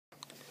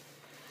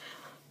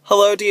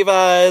Hello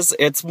divas,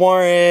 it's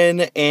Warren,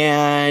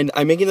 and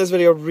I'm making this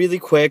video really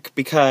quick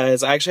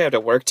because I actually have to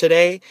work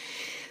today.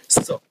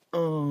 So,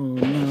 oh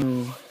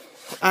no.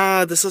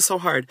 This is so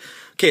hard.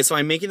 Okay, so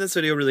I'm making this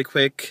video really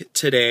quick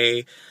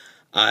today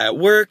at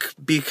work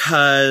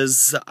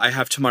because I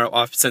have tomorrow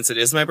off since it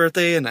is my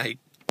birthday and I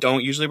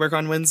don't usually work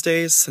on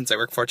Wednesdays since I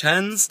work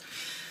 4/10s.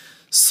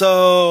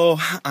 So,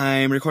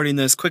 I'm recording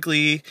this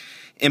quickly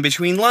in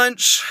between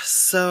lunch,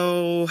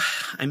 so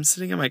I'm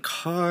sitting in my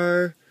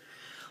car.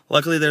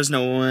 Luckily, there's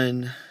no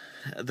one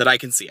that I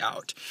can see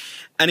out.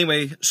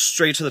 Anyway,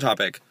 straight to the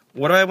topic.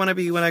 What do I want to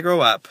be when I grow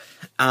up?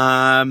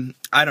 I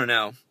don't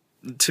know.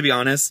 To be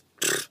honest,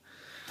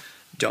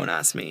 don't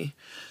ask me.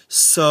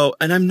 So,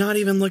 and I'm not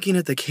even looking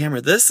at the camera.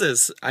 This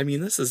is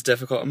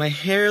difficult. My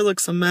hair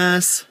looks a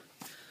mess.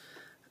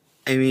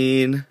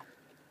 Anyway,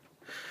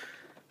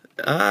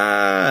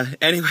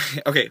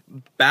 okay,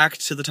 back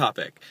to the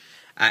topic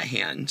at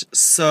hand.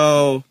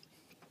 So,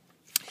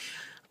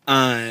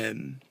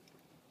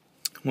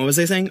 what was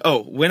I saying?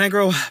 Oh, when I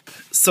grow up.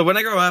 So when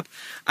I grow up,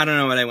 I don't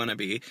know what I want to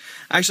be.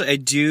 Actually, I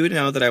do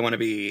know that I want to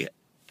be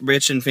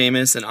rich and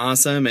famous and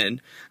awesome,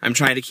 and I'm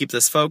trying to keep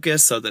this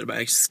focus so that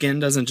my skin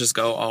doesn't just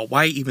go all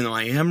white, even though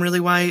I am really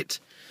white.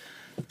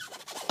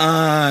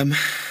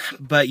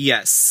 But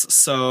yes,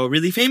 so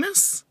really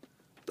famous?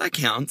 That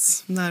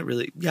counts. Not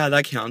really. Yeah,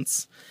 that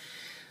counts.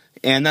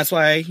 And that's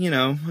why, you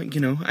know,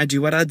 I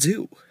do what I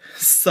do.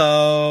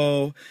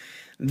 So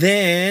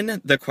then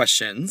the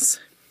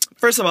questions.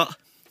 First of all,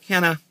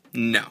 Hannah,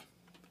 no.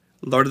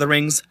 Lord of the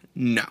Rings,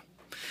 no.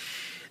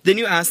 Then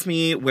you asked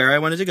me where I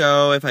wanted to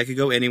go, if I could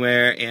go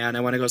anywhere, and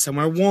I want to go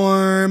somewhere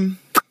warm,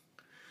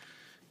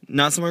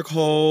 not somewhere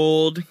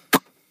cold.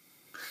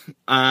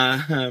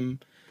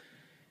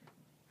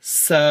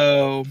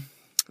 So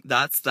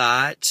that's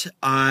that.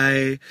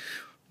 I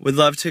would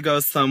love to go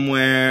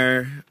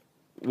somewhere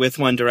with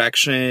One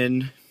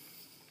Direction.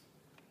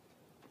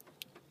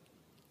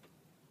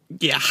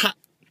 Yeah.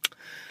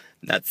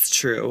 That's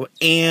true.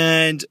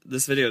 And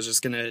this video is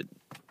just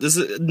this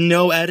is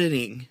no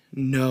editing.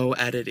 No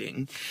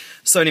editing.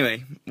 So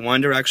anyway,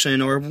 One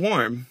Direction or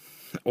warm.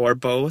 Or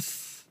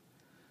both.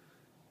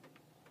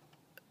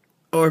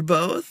 Or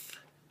both.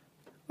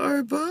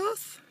 Or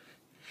both.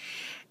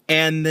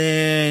 And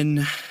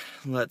then,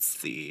 let's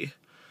see.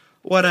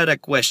 What other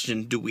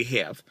question do we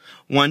have?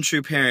 One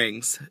True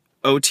Pairings.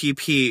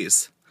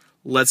 OTPs.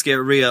 Let's Get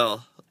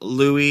Real.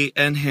 Louis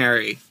and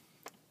Harry.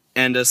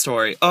 End of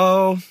story.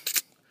 Oh.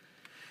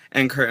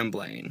 And Kurt and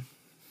Blaine.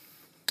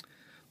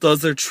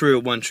 Those are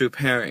One True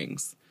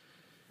Pairings.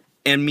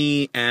 And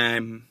me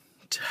and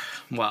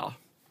everyone.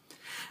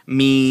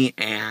 Me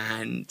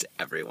and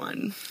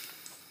everyone.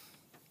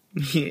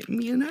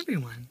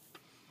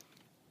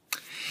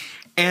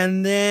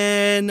 And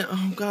then,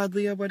 oh God,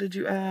 Leah, what did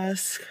you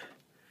ask?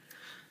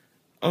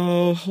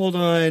 Oh, hold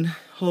on.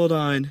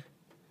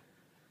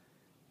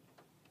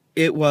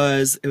 It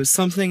was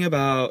something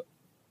about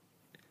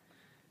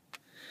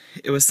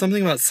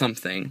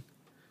something.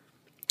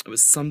 It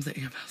was something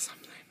about something.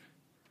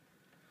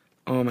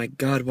 Oh my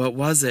God, what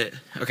was it?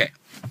 Okay.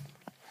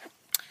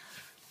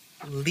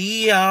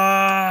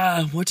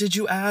 Leah, what did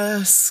you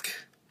ask?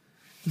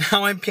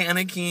 Now I'm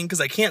panicking because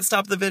I can't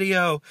stop the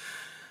video.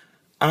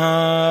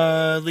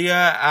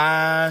 Leah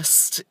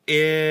asked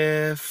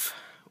if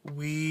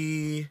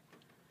we...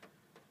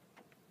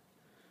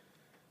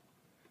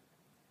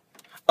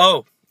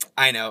 Oh,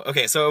 I know.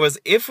 Okay, so it was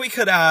if we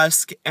could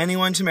ask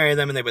anyone to marry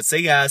them and they would say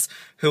yes,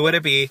 who would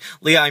it be?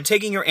 Leah, I'm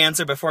taking your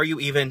answer before you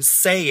even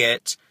say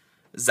it.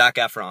 Zac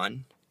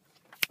Efron.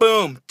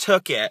 Boom,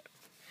 took it.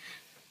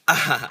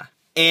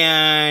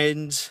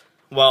 And,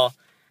 well,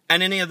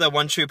 and any of the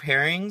One True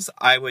Pairings,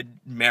 I would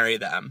marry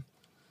them.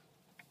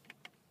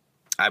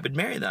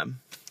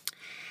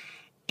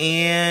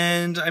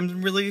 And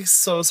I'm really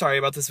so sorry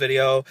about this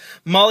video.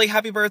 Molly,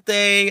 happy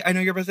birthday. I know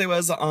your birthday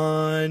was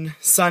on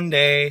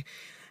Sunday.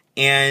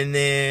 And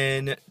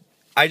then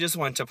I just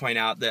want to point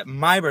out that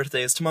my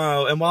birthday is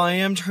tomorrow, and while I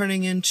am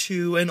turning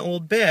into an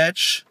old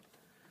bitch,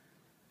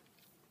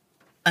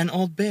 I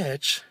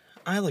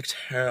look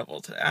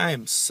terrible today. I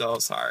am so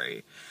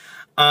sorry.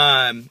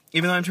 Even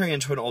though I'm turning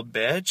into an old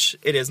bitch,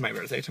 it is my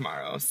birthday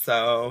tomorrow,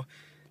 so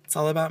it's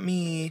all about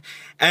me.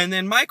 And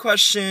then my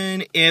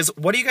question is,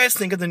 what do you guys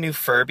think of the new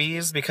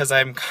Furbies? Because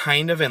I'm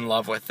kind of in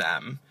love with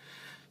them.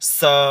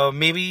 So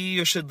maybe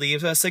you should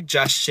leave a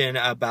suggestion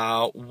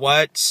about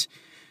what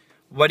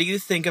do you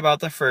think about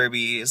the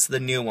Furbies,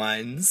 the new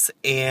ones,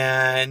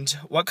 and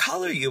what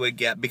color you would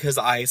get? Because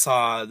I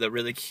saw the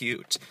really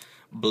cute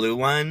blue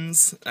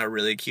ones are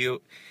really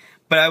cute.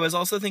 But I was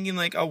also thinking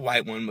like a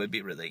white one would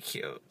be really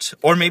cute.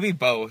 Or maybe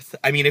both.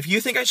 I mean, if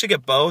you think I should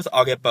get both,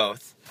 I'll get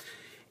both.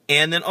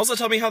 And then also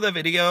tell me how the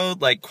video,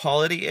 like,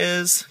 quality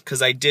is.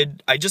 Because I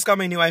just got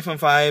my new iPhone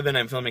 5 and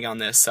I'm filming on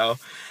this. So,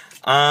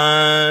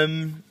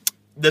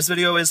 this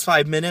video is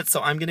 5 minutes,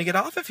 so I'm gonna get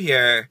off of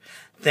here.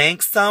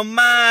 Thanks so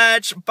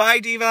much. Bye,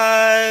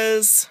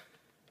 divas.